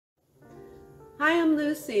Hi, I'm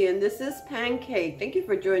Lucy and this is Pancake. Thank you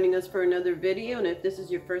for joining us for another video, and if this is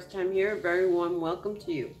your first time here, a very warm welcome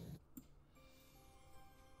to you.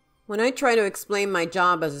 When I try to explain my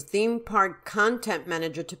job as a theme park content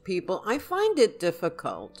manager to people, I find it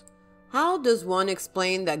difficult. How does one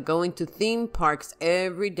explain that going to theme parks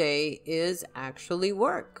every day is actually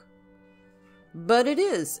work? But it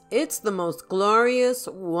is. It's the most glorious,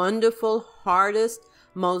 wonderful, hardest,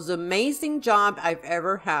 most amazing job I've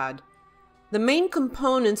ever had. The main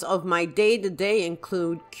components of my day-to-day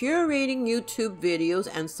include curating YouTube videos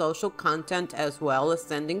and social content, as well as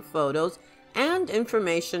sending photos and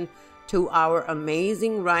information to our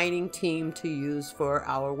amazing writing team to use for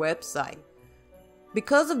our website.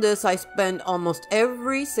 Because of this, I spend almost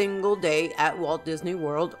every single day at Walt Disney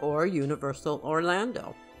World or Universal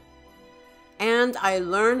Orlando. And I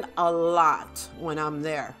learn a lot when I'm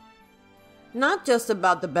there. Not just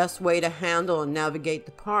about the best way to handle and navigate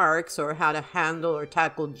the parks, or how to handle or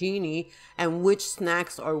tackle Genie, and which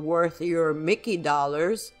snacks are worth your Mickey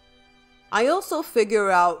dollars. I also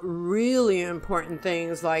figure out really important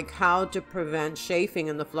things like how to prevent chafing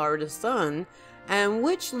in the Florida sun, and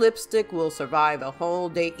which lipstick will survive a whole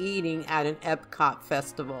day eating at an Epcot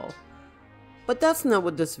festival. But that's not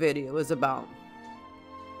what this video is about.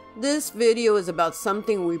 This video is about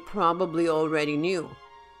something we probably already knew,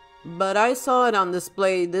 but I saw it on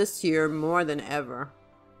display this year more than ever.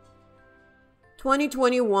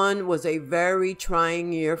 2021 was a very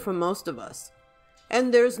trying year for most of us,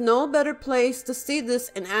 and there's no better place to see this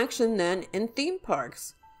in action than in theme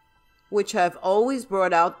parks, which have always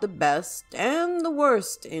brought out the best and the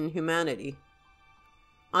worst in humanity.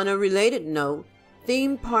 On a related note,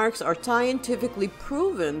 theme parks are scientifically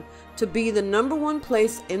proven to be the #1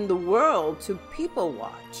 place in the world to people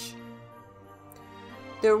watch.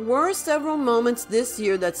 There were several moments this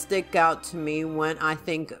year that stick out to me when I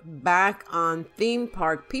think back on theme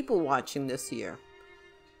park people watching this year.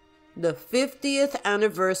 The 50th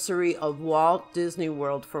anniversary of Walt Disney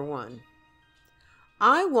World, for one.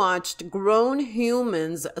 I watched grown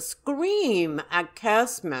humans scream at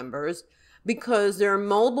cast members because their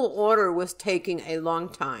mobile order was taking a long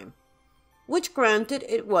time. Which granted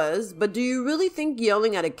it was, but do you really think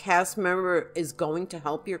yelling at a cast member is going to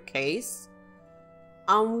help your case?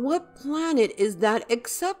 On what planet is that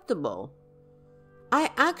acceptable? I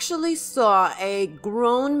actually saw a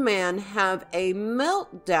grown man have a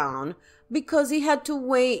meltdown because he had to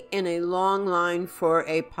wait in a long line for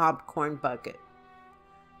a popcorn bucket.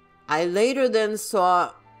 I later then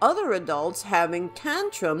saw other adults having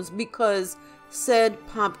tantrums because said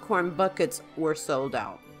popcorn buckets were sold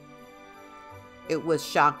out. It was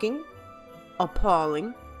shocking,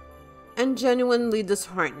 appalling, and genuinely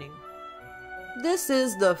disheartening. This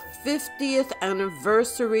is the 50th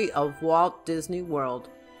anniversary of Walt Disney World,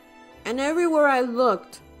 and everywhere I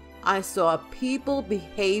looked, I saw people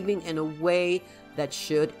behaving in a way that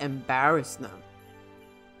should embarrass them.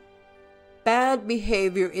 Bad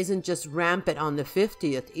behavior isn't just rampant on the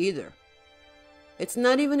 50th either. It's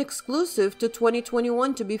not even exclusive to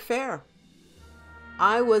 2021, to be fair.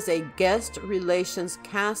 I was a guest relations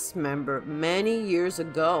cast member many years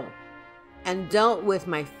ago and dealt with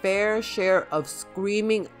my fair share of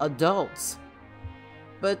screaming adults.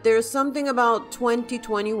 But there's something about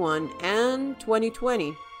 2021 and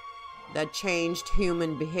 2020 that changed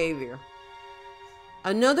human behavior.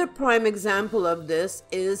 Another prime example of this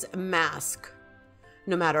is mask.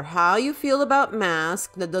 No matter how you feel about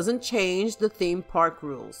masks, that doesn't change the theme park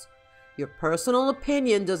rules. Your personal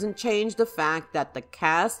opinion doesn't change the fact that the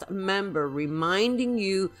cast member reminding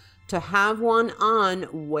you to have one on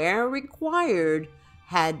where required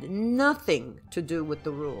had nothing to do with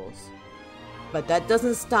the rules. But that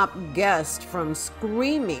doesn't stop guests from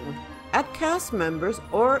screaming at cast members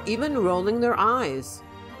or even rolling their eyes.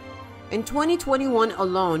 In 2021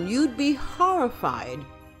 alone, you'd be horrified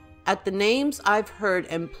at the names I've heard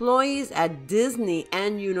employees at Disney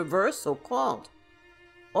and Universal called,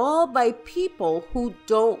 all by people who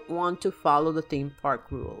don't want to follow the theme park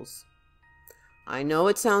rules. I know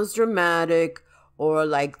it sounds dramatic, or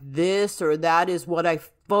like this or that is what I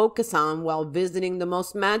focus on while visiting the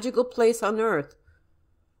most magical place on earth.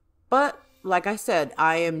 But, like I said,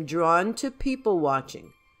 I am drawn to people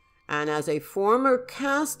watching. And as a former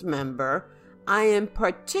cast member, I am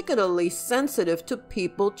particularly sensitive to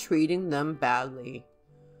people treating them badly.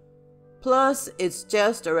 Plus, it's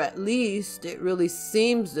just, or at least it really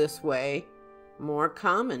seems this way, more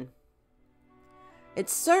common. It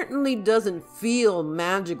certainly doesn't feel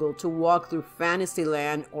magical to walk through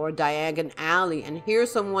Fantasyland or Diagon Alley and hear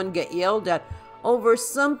someone get yelled at over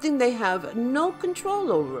something they have no control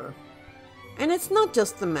over. And it's not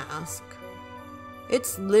just the mask.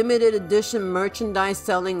 It's limited edition merchandise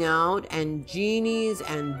selling out, and genies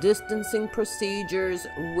and distancing procedures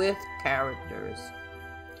with characters.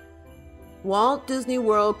 Walt Disney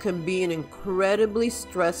World can be an incredibly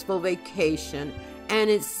stressful vacation, and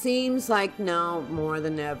it seems like now more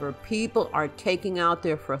than ever, people are taking out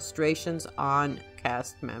their frustrations on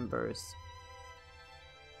cast members.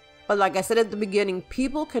 But like I said at the beginning,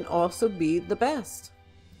 people can also be the best.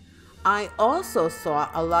 I also saw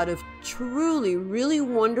a lot of truly, really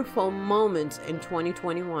wonderful moments in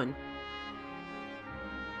 2021.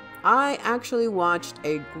 I actually watched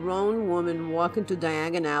a grown woman walk into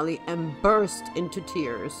Diagon Alley and burst into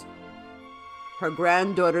tears. Her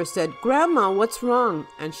granddaughter said, "Grandma, what's wrong?"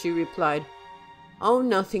 And she replied, "Oh,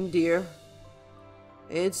 nothing, dear.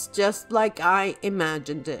 It's just like I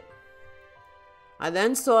imagined it." I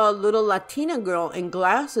then saw a little Latina girl in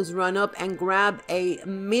glasses run up and grab a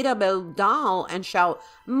Mirabel doll and shout,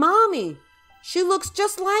 "Mommy, she looks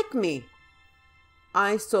just like me."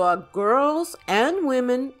 I saw girls and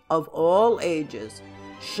women of all ages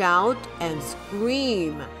shout and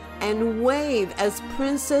scream and wave as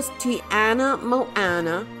Princess Tiana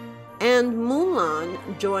Moana and Mulan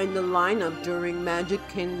joined the lineup during Magic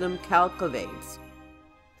Kingdom Calculates.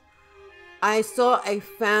 I saw a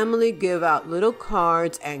family give out little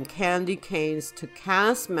cards and candy canes to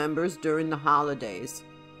cast members during the holidays.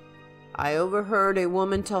 I overheard a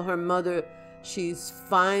woman tell her mother she's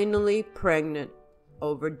finally pregnant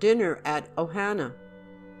over dinner at Ohana.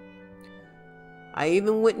 I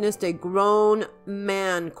even witnessed a grown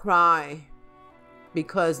man cry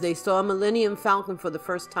because they saw Millennium Falcon for the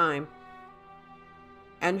first time,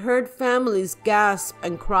 and heard families gasp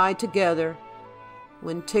and cry together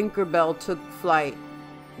when Tinkerbell took flight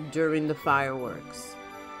during the fireworks.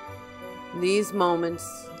 These moments,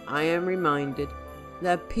 I am reminded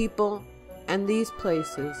that people and these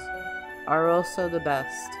places are also the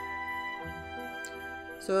best.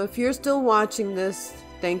 So if you're still watching this,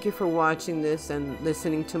 thank you for watching this and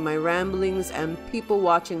listening to my ramblings and people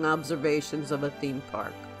watching observations of a theme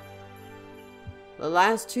park. The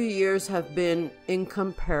last 2 years have been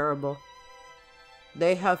incomparable.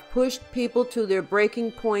 They have pushed people to their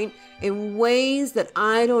breaking point in ways that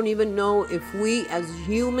I don't even know if we as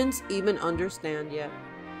humans even understand yet.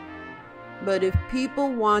 But if people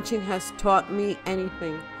watching has taught me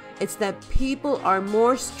anything, it's that people are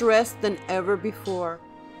more stressed than ever before.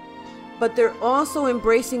 But they're also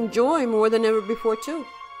embracing joy more than ever before too.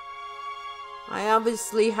 I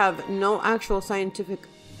obviously have no actual scientific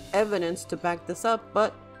evidence to back this up,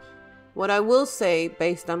 but what I will say,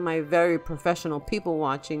 based on my very professional people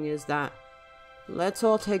watching, is that let's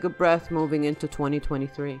all take a breath moving into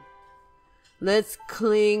 2023. Let's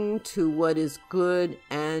cling to what is good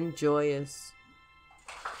and joyous.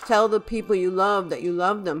 Tell the people you love that you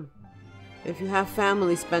love them. If you have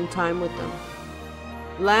family, spend time with them.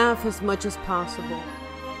 Laugh as much as possible.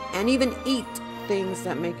 And even eat things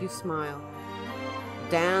that make you smile.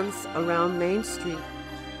 Dance around Main Street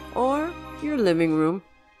or your living room.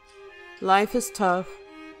 Life is tough,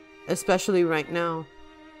 especially right now.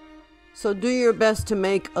 So do your best to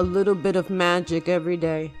make a little bit of magic every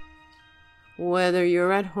day, whether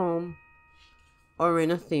you're at home or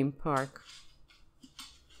in a theme park.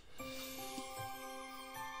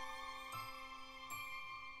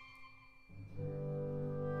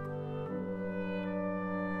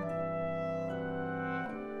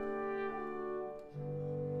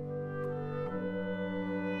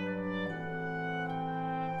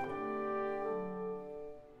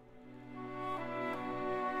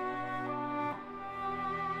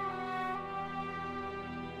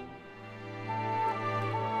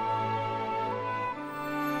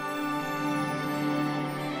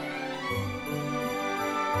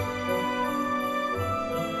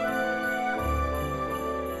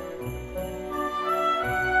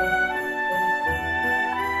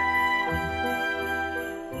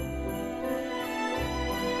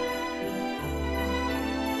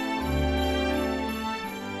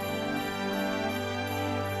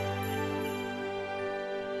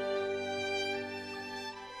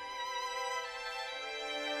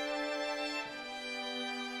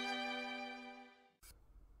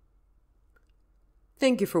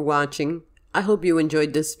 Thank you for watching. I hope you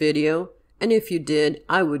enjoyed this video, and if you did,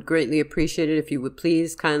 I would greatly appreciate it if you would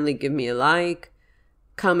please kindly give me a like,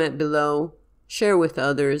 comment below, share with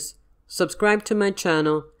others, subscribe to my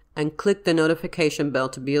channel, and click the notification bell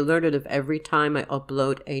to be alerted of every time I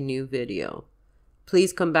upload a new video.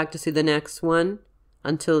 Please come back to see the next one.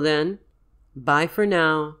 Until then, bye for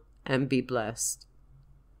now and be blessed.